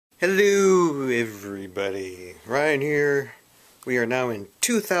Hello everybody, Ryan here. We are now in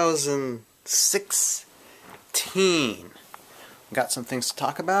 2016. Got some things to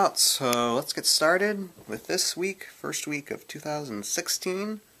talk about, so let's get started with this week, first week of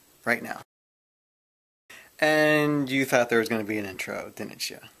 2016, right now. And you thought there was going to be an intro,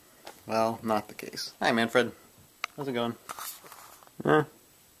 didn't you? Well, not the case. Hi Manfred, how's it going? Like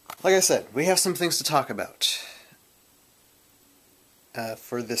I said, we have some things to talk about.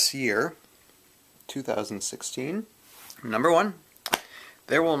 For this year, 2016. Number one,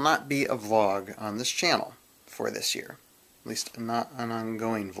 there will not be a vlog on this channel for this year. At least not an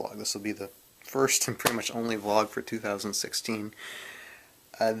ongoing vlog. This will be the first and pretty much only vlog for 2016.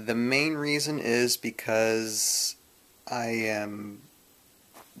 The main reason is because I am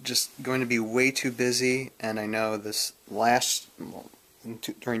just going to be way too busy, and I know this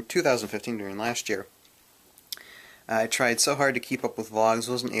during 2015, during last year, I tried so hard to keep up with vlogs,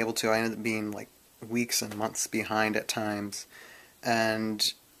 wasn't able to. I ended up being like weeks and months behind at times,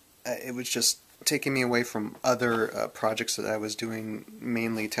 and it was just taking me away from other projects that I was doing,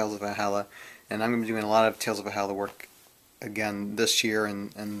 mainly Tales of Valhalla, and I'm going to be doing a lot of Tales of Valhalla work again this year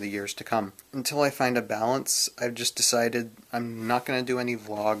and the years to come. Until I find a balance, I've just decided I'm not going to do any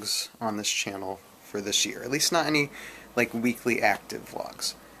vlogs on this channel for this year, at least not any like weekly active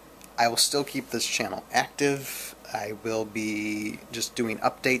vlogs. I will still keep this channel active. I will be just doing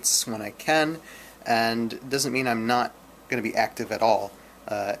updates when I can, and it doesn't mean I'm not going to be active at all.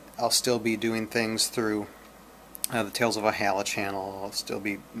 I'll still be doing things through the Tales of Valhalla channel. I'll still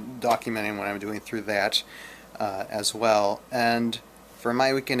be documenting what I'm doing through that as well. And for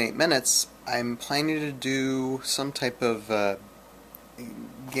My Week in 8 Minutes, I'm planning to do some type of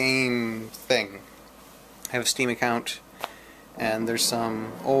game thing. I have a Steam account, and there's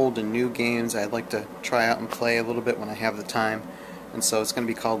some old and new games I'd like to try out and play a little bit when I have the time. And so it's going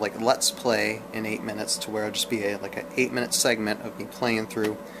to be called like Let's Play in 8 minutes, to where it'll just be like an 8-minute segment of me playing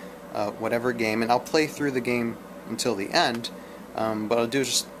through whatever game. And I'll play through the game until the end, but I'll do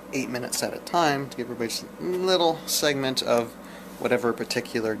just 8 minutes at a time to give everybody just a little segment of whatever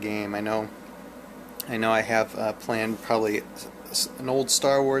particular game. I know I have planned probably an old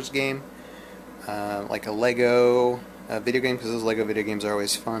Star Wars game, like a Lego video game, because those Lego video games are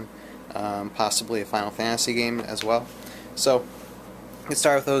always fun. Possibly a Final Fantasy game as well. So we can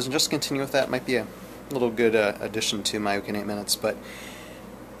start with those and just continue with that. Might be a little good addition to My Week in 8 Minutes. But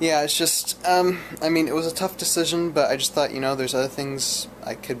yeah, it's just, I mean, it was a tough decision, but I just thought, you know, there's other things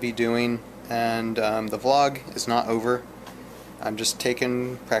I could be doing, and the vlog is not over. I'm just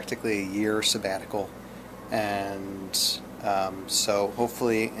taking practically a year sabbatical, and so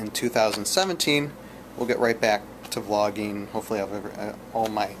hopefully in 2017 we'll get right back to vlogging. Hopefully I'll have all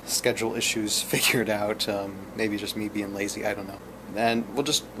my schedule issues figured out. Maybe just me being lazy, I don't know. And we'll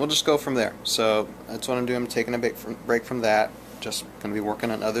just go from there. So that's what I'm doing. I'm taking a break from that. Just going to be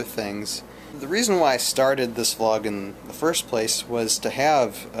working on other things. The reason why I started this vlog in the first place was to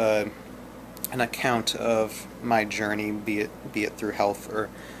have an account of my journey, be it through health or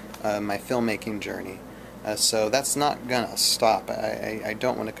my filmmaking journey. So that's not gonna stop. I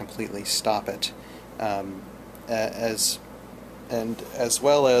don't want to completely stop it. As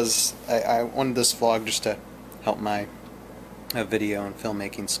well as I wanted this vlog just to help my video and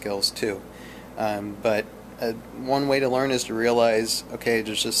filmmaking skills too. But one way to learn is to realize, okay,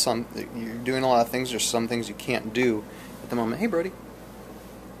 there's just you're doing a lot of things, there's some things you can't do at the moment. Hey Brody.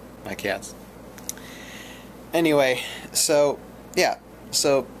 My cats. Anyway, so yeah,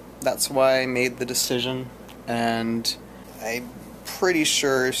 so that's why I made the decision, and I'm pretty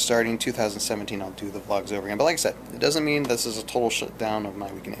sure starting 2017 I'll do the vlogs over again. But like I said, it doesn't mean this is a total shutdown of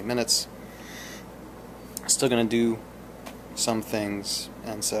My Week in 8 Minutes. Still gonna do some things,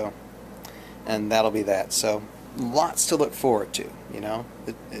 and that'll be that. So lots to look forward to, you know.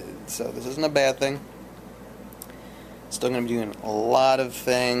 So this isn't a bad thing. Still going to be doing a lot of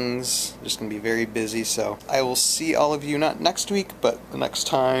things, just going to be very busy, so I will see all of you not next week, but the next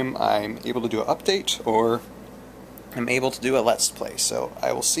time I'm able to do an update, or I'm able to do a Let's Play. So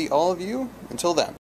I will see all of you until then.